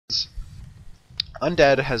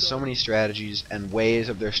Undead has so many strategies and ways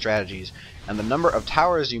of their strategies, and the number of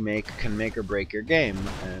towers you make can make or break your game,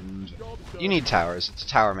 and you need towers. It's a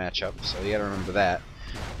tower matchup, so you gotta remember that.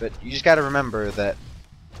 But you just gotta remember that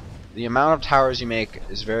the amount of towers you make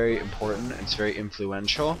is very important, it's very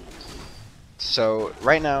influential. So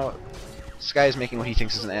right now, this guy is making what he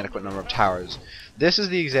thinks is an adequate number of towers. This is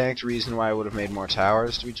the exact reason why I would have made more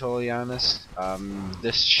towers, to be totally honest.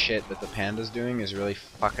 This shit that the panda's doing is really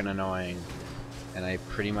fucking annoying, and I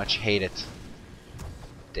pretty much hate it.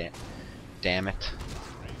 Damn it.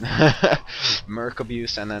 Merc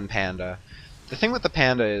abuse and then panda. The thing with the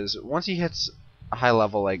panda is, once he hits a high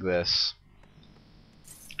level like this,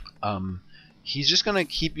 he's just gonna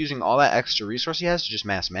keep using all that extra resource he has to just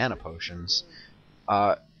mass mana potions.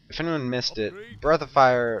 If anyone missed it, Breath of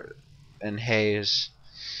Fire and Haze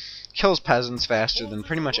kills peasants faster than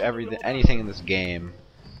pretty much anything in this game.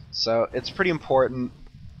 So it's pretty important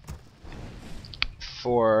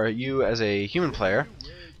for you as a human player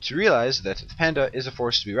to realize that the panda is a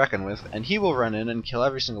force to be reckoned with, and he will run in and kill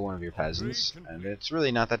every single one of your peasants, and it's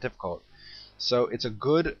really not that difficult. So it's a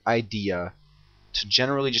good idea to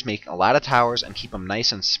generally just make a lot of towers and keep them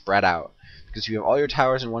nice and spread out. Because if you have all your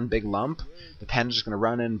towers in one big lump, the panda's just going to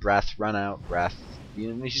run in, breath, run out, breath.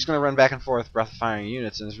 He's going to run back and forth, breath firing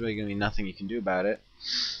units, and there's really going to be nothing you can do about it.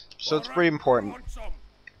 So it's pretty important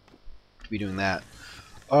to be doing that.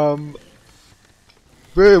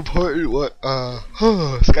 Very important what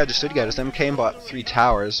this guy just stood, he got his MK and bought 3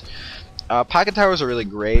 towers. Pocket towers are really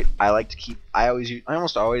great. I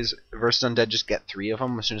almost always versus Undead just get 3 of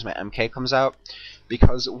them as soon as my MK comes out,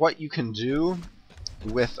 because what you can do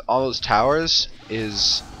with all those towers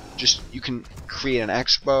is just you can create an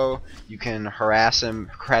expo, you can harass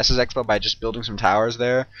his expo by just building some towers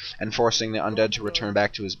there and forcing the Undead to return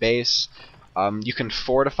back to his base. You can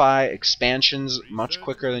fortify expansions much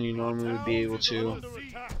quicker than you normally would be able to,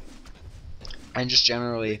 and just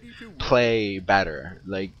generally play better.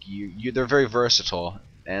 Like they're very versatile,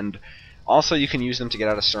 and also you can use them to get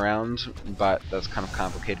out of surround, but that's kind of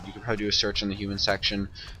complicated. You could probably do a search in the human section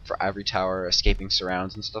for every tower escaping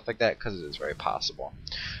surrounds and stuff like that, because it is very possible.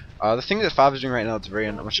 The thing that Fav is doing right now that's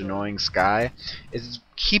very much annoying Sky is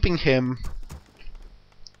keeping him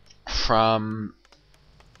from...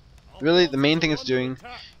 Really, the main thing it's doing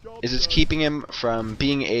is it's keeping him from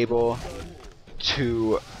being able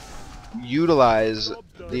to utilize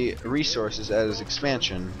the resources as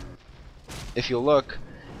expansion. If you look,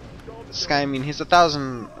 Sky, I mean, he's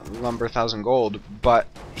 1,000 lumber, 1,000 gold, but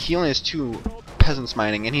he only has 2 peasants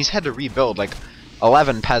mining, and he's had to rebuild like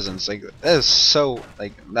 11 peasants. Like, that is so,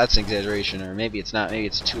 like, that's an exaggeration, or maybe it's not, maybe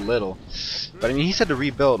it's too little. But I mean, he's had to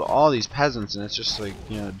rebuild all these peasants, and it's just like,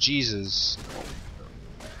 you know, Jesus.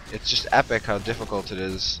 It's just epic how difficult it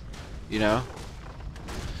is, you know,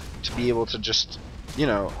 to be able to just, you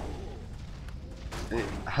know,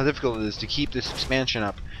 how difficult it is to keep this expansion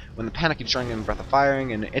up when the panda keeps running in Breath of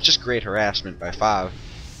Firing, and it's just great harassment by Fav.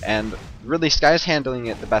 And really, Sky's handling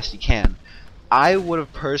it the best he can. I would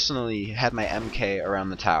have personally had my MK around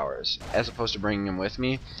the towers, as opposed to bringing him with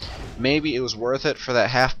me. Maybe it was worth it for that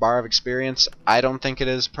half bar of experience. I don't think it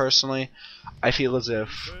is, personally. I feel as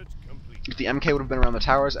if the MK would have been around the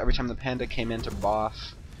towers, every time the panda came in to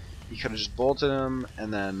boff, he could have just bolted him,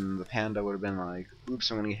 and then the panda would have been like,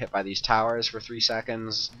 oops, I'm going to get hit by these towers for 3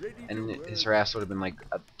 seconds, and his harass would have been like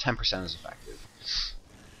 10% as effective.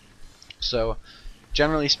 So,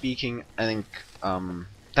 generally speaking, I think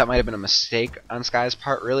that might have been a mistake on Sky's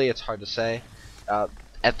part. Really, it's hard to say.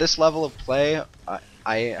 At this level of play,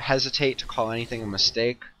 I hesitate to call anything a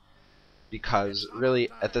mistake, because really,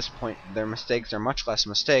 at this point, their mistakes are much less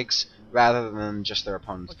mistakes rather than just their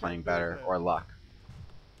opponents playing better or luck.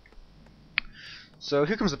 So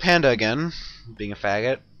here comes the panda again, being a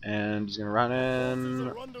faggot, and he's gonna run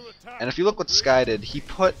in. And if you look what Sky did, he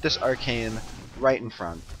put this arcane right in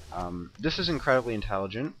front. This is incredibly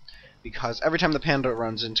intelligent, because every time the panda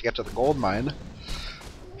runs in to get to the gold mine,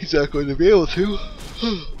 he's not going to be able to,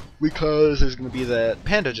 because there's going to be that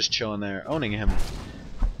panda just chilling there, owning him.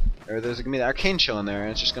 Or there's going to be the arcane chilling there,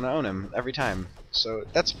 and it's just going to own him every time. So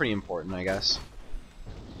that's pretty important, I guess.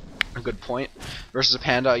 A good point. Versus a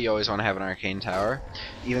panda, you always want to have an arcane tower.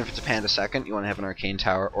 Even if it's a panda second, you want to have an arcane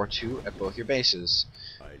tower or 2 at both your bases.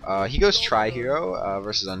 He goes Tri-Hero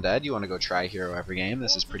versus Undead. You want to go Tri-Hero every game.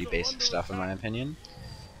 This is pretty basic stuff in my opinion.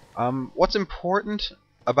 What's important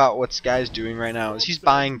about what Sky's doing right now is he's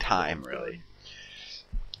buying time, really.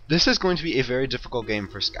 This is going to be a very difficult game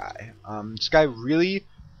for Sky. Sky really,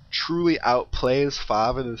 truly outplays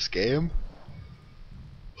Fav in this game.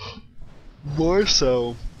 More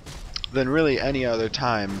so than really any other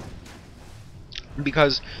time.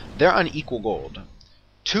 because they're on equal gold.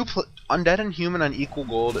 Undead and human on equal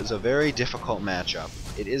gold is a very difficult matchup.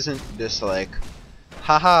 It isn't this like,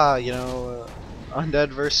 haha, you know, undead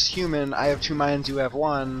versus human, I have 2 mines, you have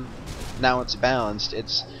 1, now it's balanced.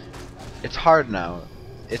 It's hard now.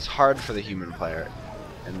 It's hard for the human player.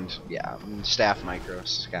 And yeah, staff micro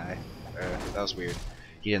Sky. That was weird.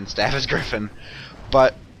 He didn't staff his Griffin.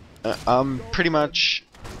 But pretty much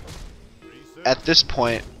at this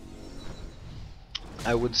point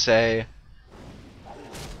I would say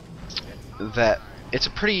that it's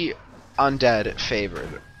a pretty undead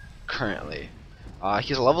favored currently. He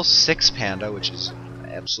has a level 6 panda, which is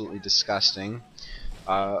absolutely disgusting.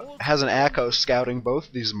 Has an Echo scouting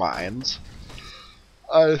both these mines.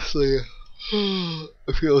 Honestly, I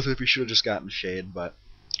feel as if he should have just gotten Shade, but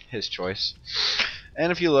his choice.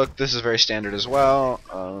 And if you look, this is very standard as well.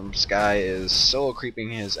 Sky is solo creeping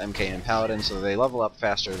his MK and Paladin, so they level up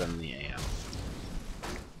faster than the AM.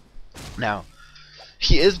 Now,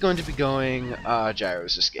 he is going to be going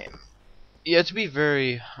gyros this game. You have to be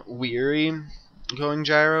very weary going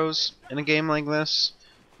gyros in a game like this,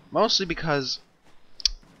 mostly because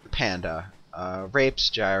Panda rapes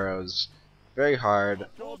gyros very hard,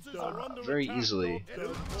 very easily.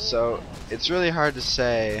 So it's really hard to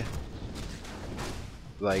say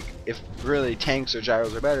like if really tanks or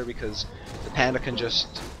gyros are better, because the Panda can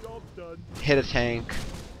just hit a tank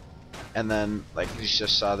and then, like, you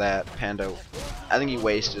just saw that Panda, I think he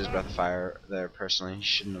wasted his Breath of Fire there personally. He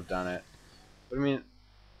shouldn't have done it. But I mean,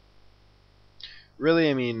 really,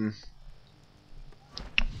 I mean,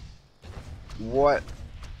 what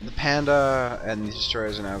the Panda and these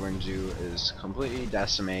destroyers are now going to do is completely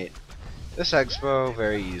decimate this Expo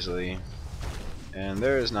very easily, and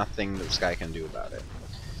there is nothing that Sky can do about it.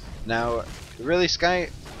 Now, really, Sky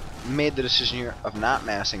made the decision here of not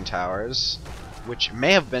massing towers, which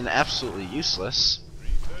may have been absolutely useless,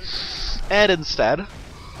 and instead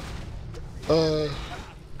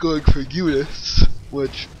going for units,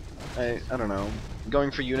 which I don't know, going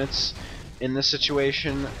for units in this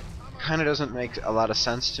situation kind of doesn't make a lot of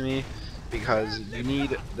sense to me, because you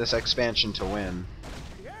need this expansion to win.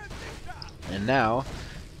 And now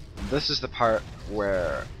this is the part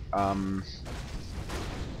where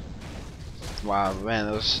wow, man,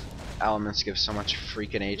 those elements give so much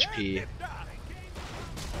freaking HP.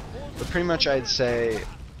 But pretty much I'd say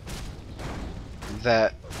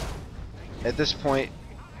that at this point,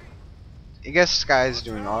 I guess Sky's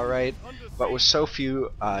doing alright, but with so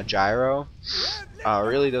few gyro,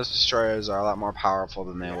 really those destroyers are a lot more powerful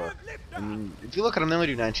than they look. I mean, if you look at them, they only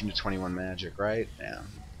do 19 to 21 magic, right? Yeah.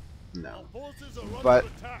 No. But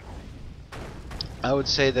I would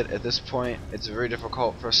say that at this point, it's very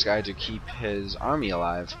difficult for Sky to keep his army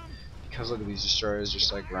alive, because look at these destroyers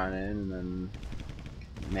just like run in and then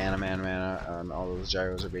mana, and all those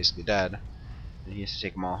gyros are basically dead, and he has to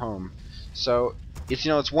take them all home. So it's,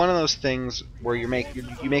 you know, it's one of those things where you make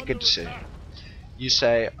a decision. You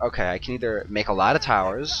say, okay, I can either make a lot of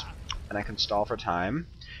towers and I can stall for time,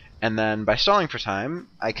 and then by stalling for time,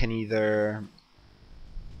 I can either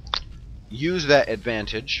use that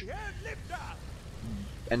advantage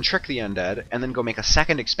and trick the undead, and then go make a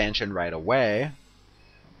second expansion right away.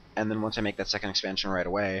 And then once I make that second expansion right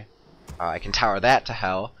away, I can tower that to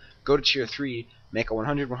hell, go to tier 3, make a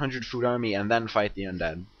 100 food army, and then fight the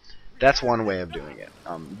undead. That's one way of doing it.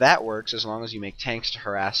 That works as long as you make tanks to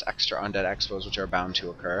harass extra undead expos, which are bound to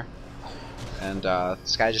occur. And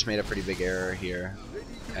Sky just made a pretty big error here,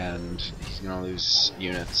 and he's gonna lose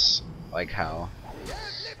units like hell.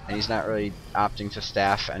 And he's not really opting to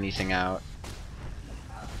staff anything out.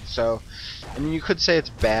 So, I mean, you could say it's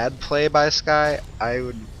bad play by Sky. I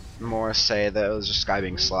would more say that it was just Sky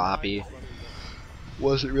being sloppy.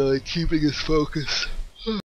 Wasn't really keeping his focus.